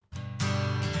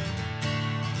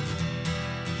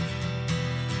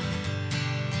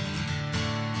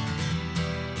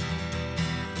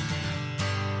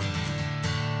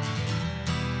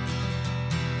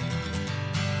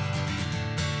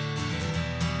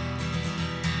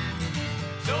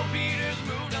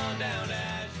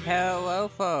Hello,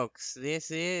 folks. This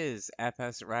is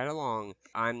FSRideAlong.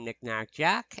 I'm Knick-Knack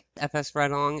Jack.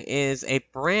 FSRideAlong is a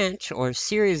branch or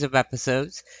series of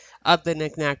episodes of the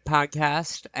Knick-Knack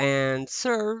podcast and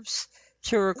serves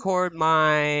to record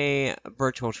my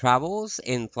virtual travels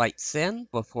in Flight Sim.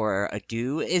 Before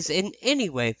ado is in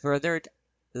any way furthered,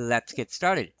 let's get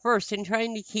started. First, in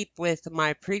trying to keep with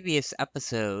my previous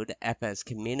episode, FS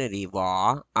Community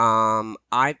Law,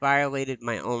 I violated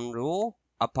my own rule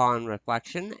upon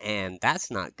reflection, and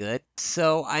that's not good.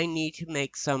 So I need to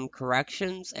make some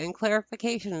corrections and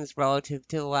clarifications relative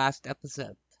to the last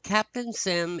episode.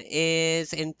 CaptainSim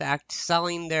is in fact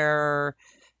selling their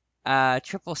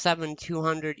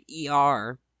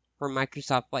 777-200ER for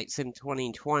Microsoft Flight Sim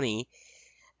 2020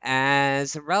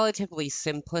 as a relatively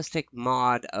simplistic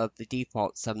mod of the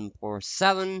default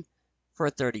 747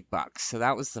 for $30. So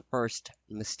that was the first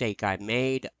mistake I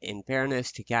made. In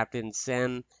fairness to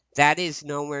CaptainSim, that is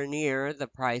nowhere near the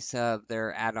price of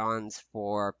their add-ons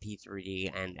for P3D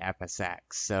and FSX.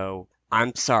 So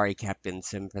I'm sorry,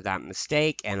 CaptainSim, for that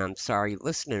mistake, and I'm sorry,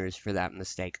 listeners, for that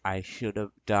mistake. I should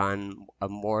have done a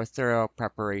more thorough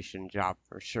preparation job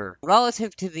for sure.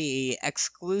 Relative to the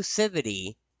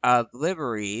exclusivity of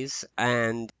liveries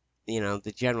and,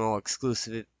 the general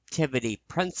exclusivity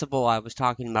principle I was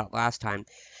talking about last time,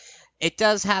 it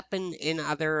does happen in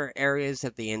other areas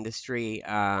of the industry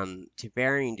to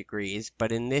varying degrees,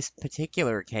 but in this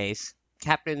particular case,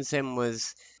 CaptainSim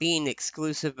was being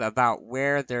exclusive about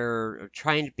where they're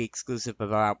trying to be exclusive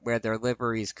about where their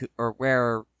liveries could, or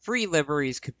where free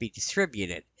liveries could be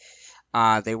distributed.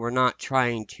 They were not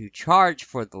trying to charge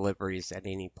for the liveries at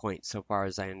any point, so far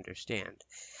as I understand.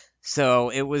 So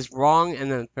it was wrong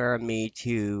and unfair of me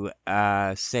to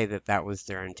say that that was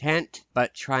their intent,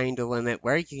 but trying to limit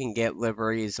where you can get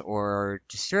liveries or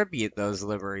distribute those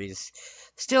liveries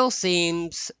still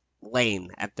seems lame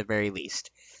at the very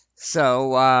least.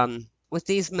 So with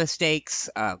these mistakes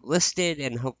listed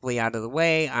and hopefully out of the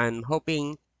way, I'm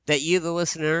hoping that you, the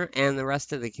listener, and the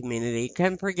rest of the community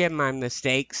can forgive my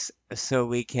mistakes so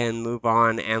we can move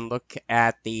on and look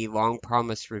at the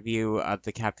long-promised review of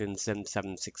the CaptainSim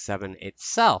 767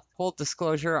 itself. Full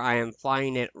disclosure, I am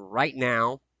flying it right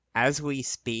now as we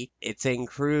speak. It's in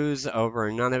cruise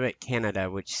over Nunavut, Canada,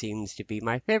 which seems to be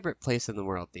my favorite place in the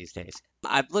world these days.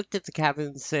 I've looked at the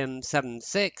CaptainSim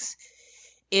 76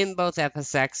 in both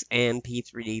FSX and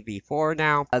P3D V4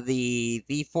 now. The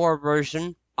V4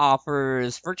 version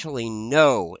offers virtually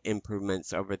no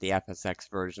improvements over the FSX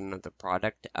version of the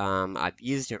product. I've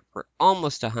used it for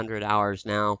almost 100 hours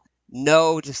now.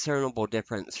 No discernible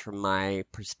difference from my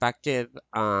perspective.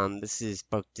 This is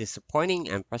both disappointing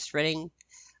and frustrating,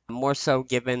 more so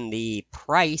given the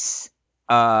price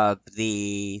of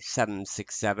the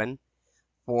 767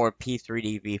 for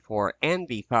P3D V4 and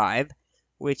V5,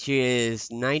 which is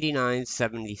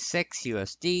 $99.76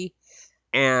 USD,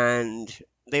 and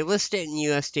they list it in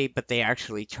USD, but they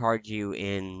actually charge you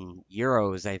in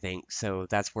euros, I think. So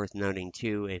that's worth noting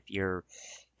too. If you're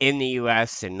in the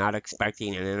US and not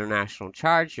expecting an international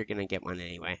charge, you're going to get one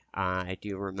anyway. I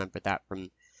do remember that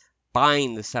from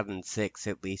buying the 7.6,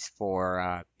 at least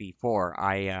for before.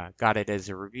 I got it as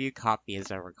a review copy,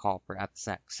 as I recall, for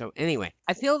FSX. So anyway,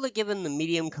 I feel that given the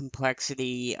medium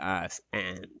complexity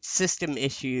and system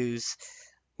issues,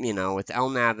 with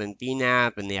LNAV and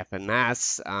VNAV and the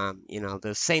FMS,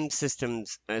 those same system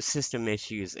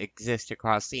issues exist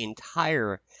across the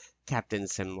entire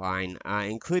CaptainSim line,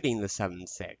 including the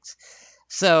 7.6.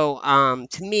 So,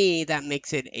 to me, that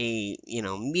makes it a,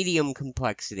 medium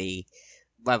complexity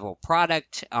level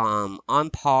product, on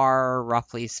par,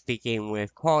 roughly speaking,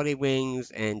 with Quality Wings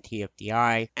and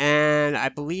TFDI. And I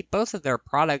believe both of their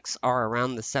products are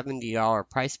around the $70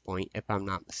 price point, if I'm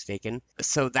not mistaken.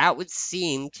 So that would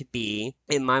seem to be,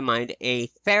 in my mind, a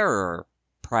fairer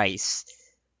price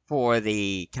for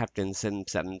the CaptainSim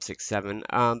 767.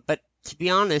 But to be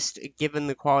honest, given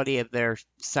the quality of their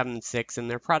 7.6 and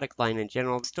their product line in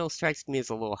general, it still strikes me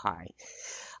as a little high.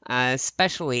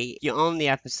 Especially if you own the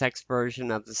FSX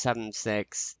version of the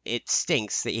 7.6, it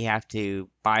stinks that you have to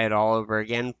buy it all over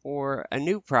again for a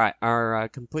new price or a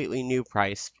completely new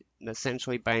price,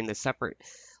 essentially buying a separate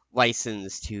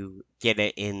license to get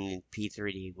it in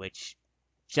P3D, which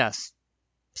just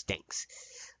stinks.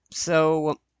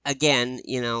 So again,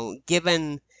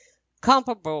 given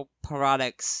comparable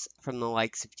products from the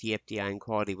likes of TFDI and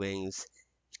Quality Wings,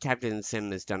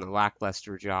 CaptainSim has done a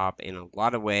lackluster job in a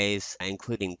lot of ways,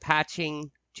 including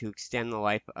patching to extend the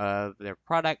life of their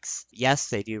products. Yes,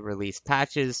 they do release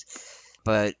patches,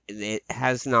 but it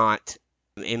has not,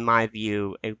 in my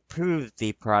view, improved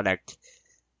the product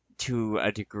to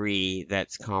a degree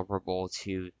that's comparable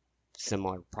to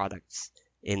similar products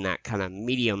in that kind of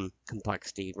medium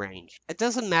complexity range. It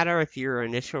doesn't matter if your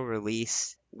initial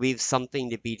release leaves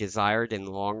something to be desired in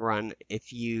the long run.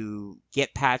 If you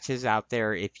get patches out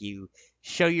there, if you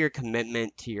show your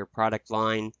commitment to your product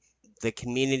line, the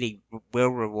community will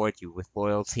reward you with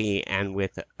loyalty and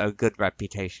with a good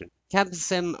reputation.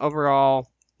 CaptainSim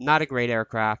overall, not a great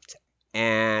aircraft.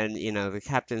 And, the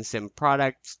CaptainSim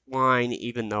product line,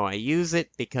 even though I use it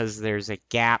because there's a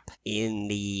gap in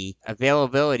the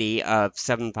availability of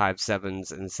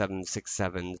 757s and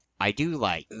 767s, I do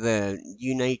like the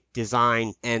unique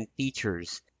design and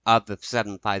features of the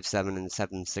 757 and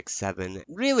 767.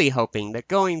 Really hoping that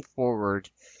going forward,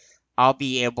 I'll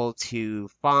be able to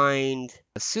find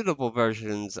suitable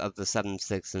versions of the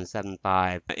 7.6 and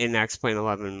 7.5 in X-Plane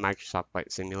 11 Microsoft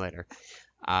Flight Simulator.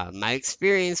 My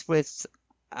experience with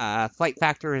Flight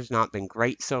Factor has not been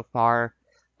great so far,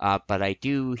 but I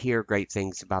do hear great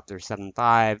things about their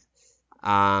 7.5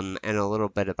 and a little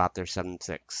bit about their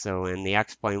 7.6. So in the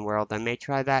X-Plane world, I may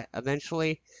try that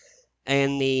eventually.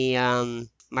 In the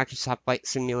Microsoft Flight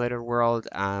Simulator world,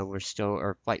 or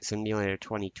Flight Simulator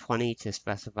 2020 to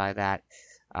specify that,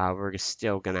 we're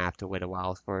still going to have to wait a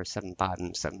while for 7.5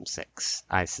 and 7.6,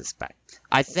 I suspect.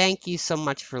 I thank you so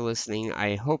much for listening.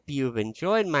 I hope you've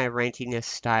enjoyed my rantiness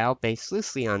style based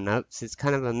loosely on notes. It's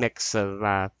kind of a mix of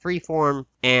freeform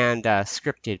and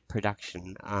scripted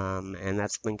production, and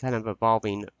that's been kind of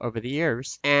evolving over the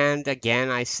years. And again,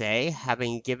 I say,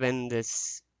 having given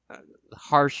this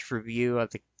harsh review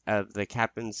of the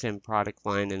CaptainSim product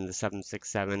line in the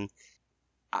 767,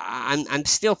 I'm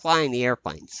still flying the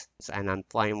airplanes, and I'm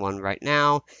flying one right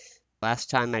now. Last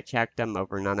time I checked, I'm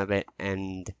over none of it,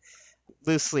 and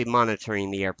loosely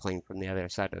monitoring the airplane from the other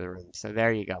side of the room. So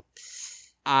there you go.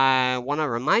 I want to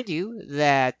remind you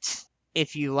that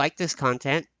if you like this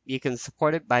content, you can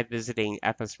support it by visiting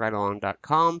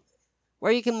FSRideAlong.com,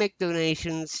 where you can make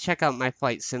donations, check out my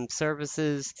flight sim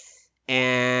services,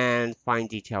 and find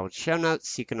detailed show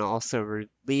notes. You can also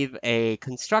leave a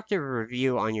constructive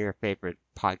review on your favorite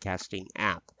podcasting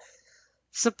app.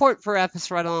 Support for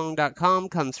FSRideAlong.com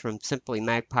comes from Simply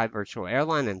Magpie Virtual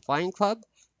Airline and Flying Club,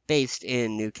 based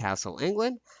in Newcastle,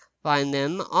 England. Find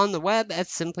them on the web at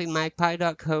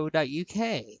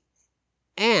simplymagpie.co.uk.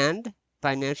 And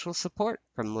financial support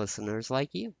from listeners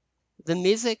like you. The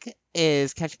music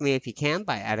is Catch Me If You Can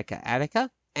by Attica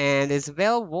and is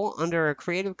available under a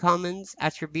Creative Commons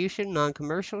Attribution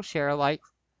Non-Commercial Share-alike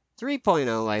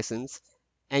 3.0 license,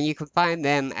 and you can find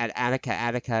them at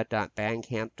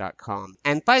atticaattica.bandcamp.com.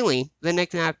 And finally, the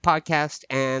Knick-Knack podcast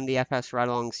and the FS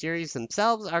Ride-Along series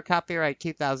themselves are copyright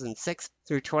 2006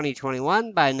 through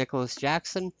 2021 by Nicholas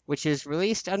Jackson, which is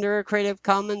released under a Creative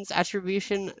Commons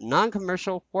Attribution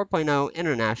Non-Commercial 4.0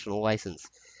 International license.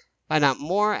 Find out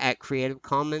more at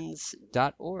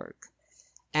creativecommons.org.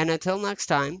 And until next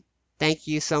time, thank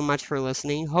you so much for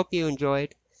listening. Hope you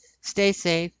enjoyed. Stay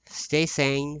safe, stay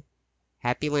sane.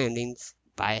 Happy landings.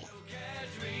 Bye.